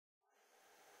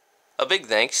A big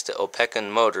thanks to Opequon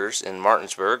Motors in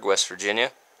Martinsburg, West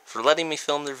Virginia, for letting me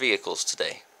film their vehicles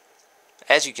today.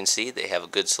 As you can see, they have a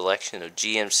good selection of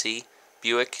GMC,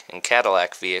 Buick, and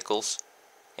Cadillac vehicles,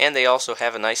 and they also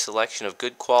have a nice selection of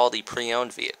good quality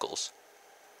pre-owned vehicles.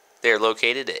 They are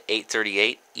located at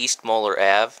 838 East Moeller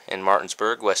Ave in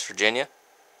Martinsburg, West Virginia.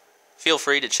 Feel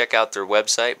free to check out their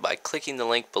website by clicking the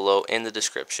link below in the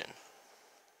description.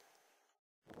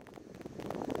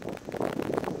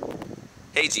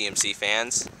 Hey GMC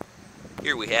fans,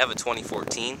 here we have a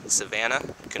 2014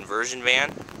 Savana Conversion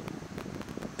van.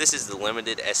 This is the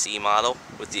limited SE model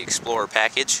with the Explorer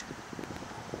package.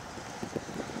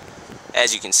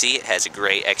 As you can see, it has a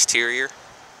gray exterior,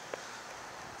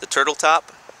 the turtle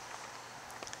top,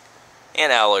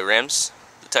 and alloy rims.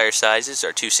 The tire sizes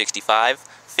are 265,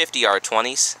 50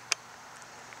 R20s.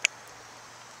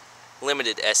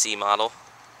 Limited SE model.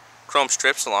 Chrome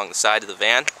strips along the side of the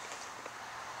van.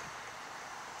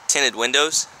 Tinted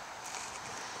windows.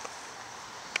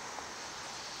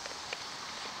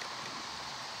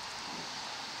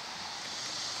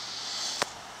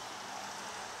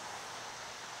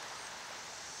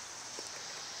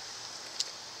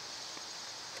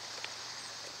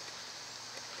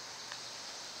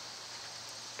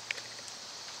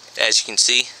 As you can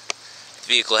see, the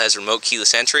vehicle has remote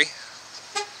keyless entry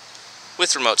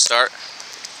with remote start.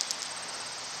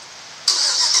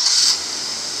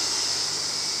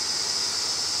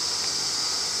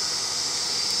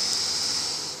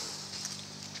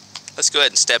 Let's go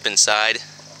ahead and step inside,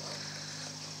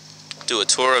 do a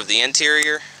tour of the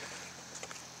interior,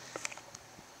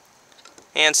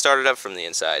 and start it up from the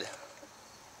inside.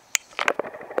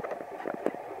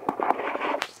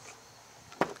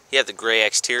 You have the gray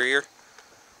exterior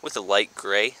with a light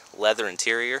gray leather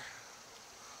interior.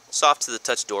 Soft to the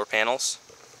touch door panels.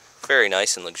 Very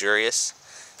nice and luxurious.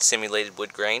 Simulated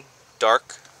wood grain.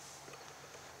 Dark.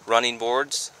 Running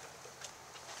boards.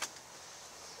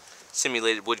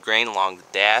 Simulated wood grain along the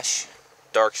dash.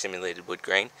 Dark simulated wood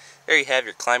grain. There you have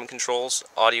your climate controls,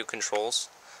 audio controls,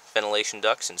 ventilation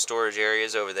ducts, and storage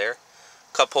areas over there.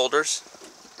 Cup holders.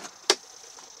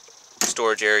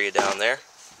 Storage area down there.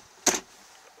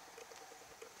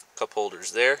 Cup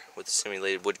holders there with the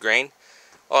simulated wood grain,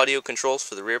 audio controls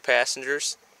for the rear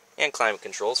passengers, and climate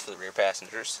controls for the rear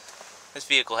passengers. This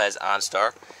vehicle has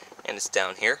OnStar, and it's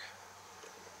down here.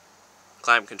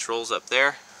 Climate controls up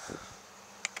there.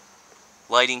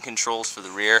 Lighting controls for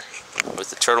the rear with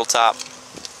the turtle top.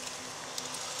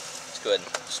 Let's go ahead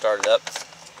and start it up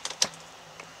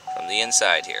from the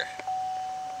inside here.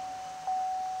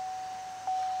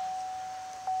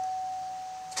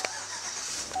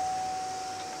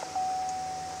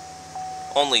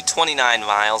 Only 29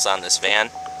 miles on this van.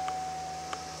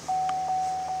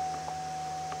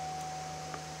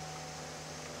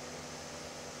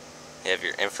 You have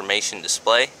your information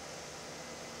display.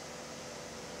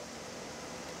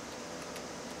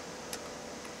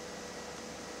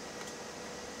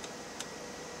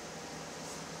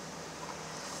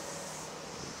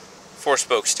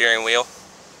 Four-spoke steering wheel.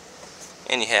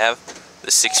 And you have the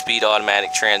 6-speed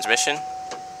automatic transmission.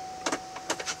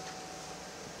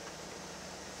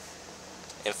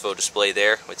 Info display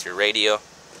there with your radio,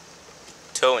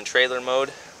 tow and trailer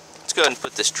mode. Let's go ahead and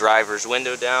put this driver's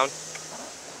window down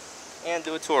and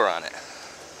do a tour on it.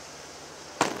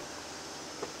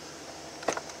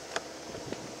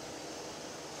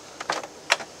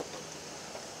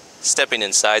 Stepping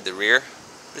inside the rear,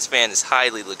 this van is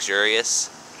highly luxurious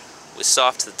with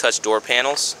soft to the touch door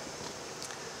panels,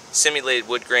 simulated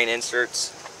wood grain inserts,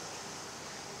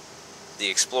 the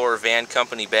Explorer Van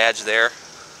Company badge there.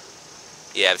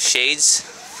 You have shades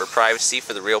for privacy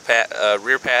for the rear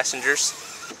passengers.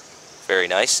 Very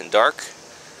nice and dark.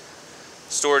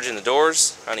 Storage in the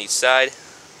doors on each side.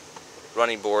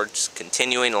 Running boards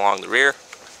continuing along the rear.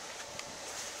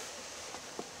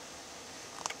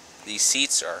 These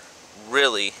seats are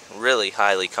really, really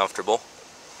highly comfortable.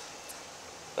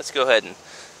 Let's go ahead and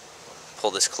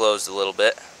pull this closed a little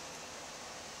bit.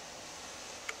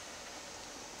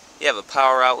 You have a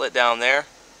power outlet down there.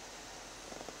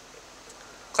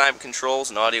 Climate controls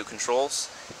and audio controls,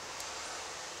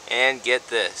 and get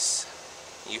this,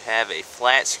 you have a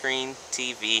flat screen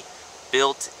TV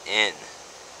built in.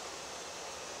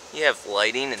 You have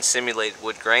lighting and simulated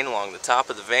wood grain along the top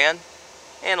of the van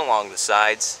and along the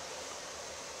sides.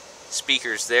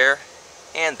 Speakers there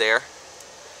and there.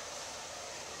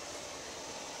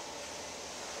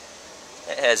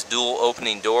 It has dual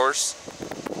opening doors.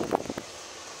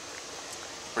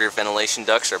 Rear ventilation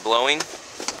ducts are blowing.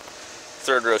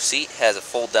 Third row seat has a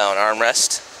fold down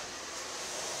armrest.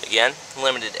 Again,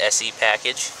 limited SE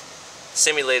package.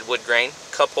 simulated wood grain,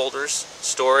 cup holders,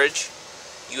 storage,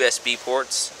 USB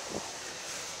ports.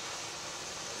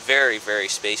 Very, very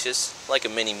spacious, like a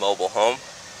mini mobile home.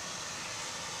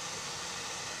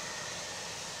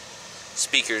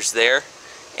 Speakers there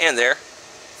and there.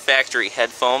 Factory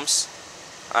headphones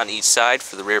on each side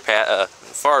for the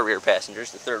far rear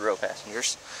passengers, the third row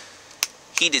passengers.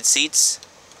 Heated seats,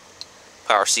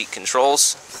 power seat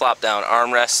controls, flop down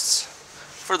armrests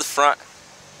for the front,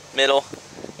 middle,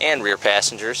 and rear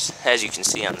passengers, as you can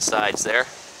see on the sides there.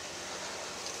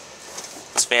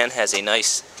 This van has a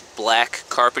nice black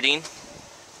carpeting.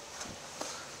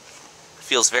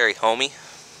 Feels very homey.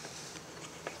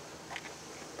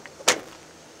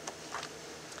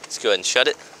 Let's go ahead and shut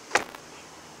it.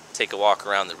 Take a walk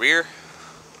around the rear.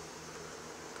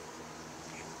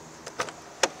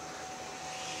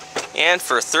 And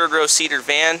for a third row seated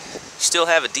van, you still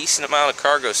have a decent amount of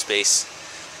cargo space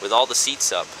with all the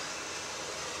seats up.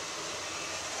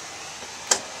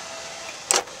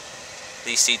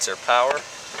 These seats are power.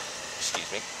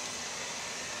 Excuse me.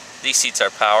 These seats are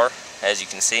power, as you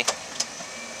can see.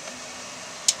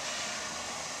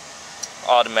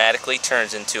 Automatically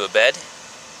turns into a bed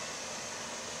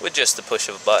with just the push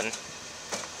of a button.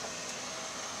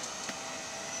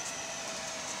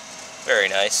 Very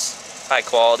nice. High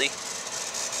quality.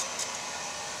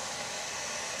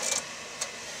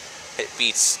 It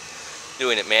beats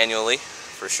doing it manually,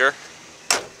 for sure.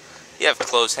 You have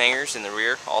clothes hangers in the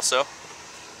rear also.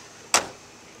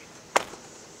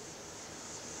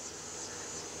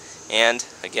 And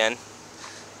again,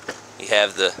 you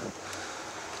have the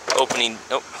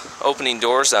opening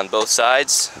doors on both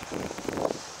sides.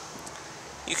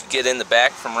 You could get in the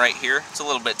back from right here. It's a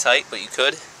little bit tight, but you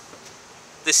could.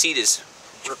 This seat is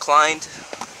reclined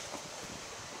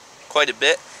quite a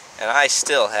bit, and I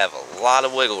still have a lot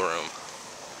of wiggle room.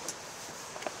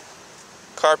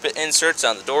 Carpet inserts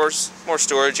on the doors, more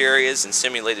storage areas, and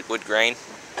simulated wood grain.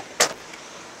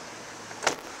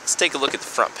 Let's take a look at the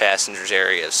front passengers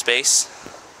area of space.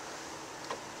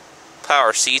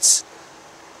 Power seats,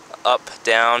 up,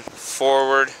 down,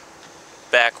 forward,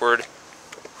 backward.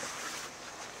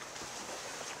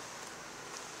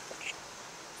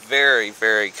 Very,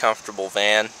 very comfortable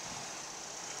van.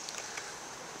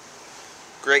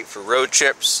 Great for road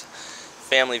trips,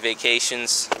 family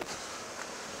vacations.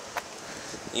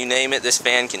 You name it, this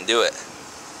van can do it.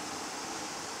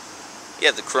 You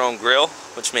have the chrome grille,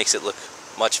 which makes it look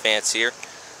much fancier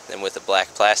than with a black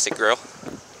plastic grille.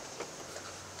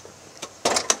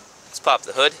 Let's pop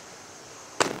the hood.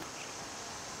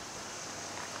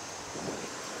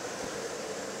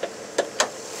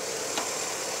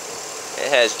 It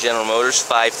has General Motors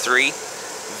 5.3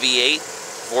 V8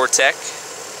 Vortec.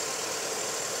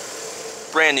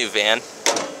 Brand new van.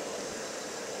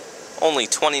 Only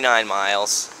 29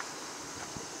 miles.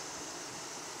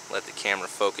 Let the camera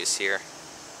focus here.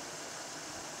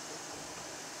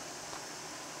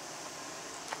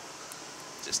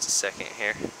 Just a second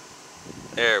here.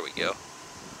 There we go.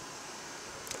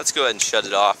 Let's go ahead and shut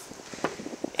it off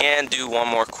and do one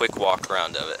more quick walk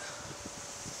around of it.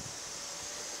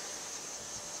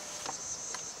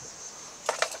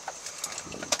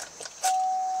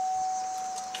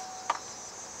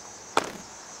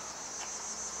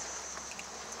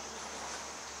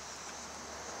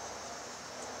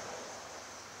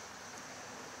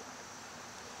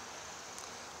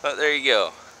 But there you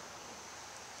go.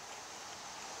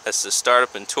 That's the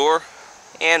startup and tour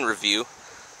and review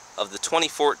of the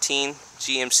 2014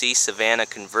 GMC Savana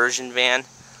Conversion van,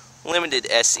 Limited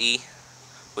SE,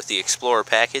 with the Explorer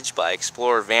package by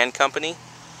Explorer Van Company.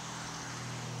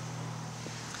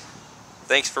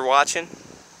 Thanks for watching.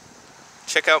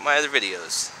 Check out my other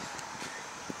videos.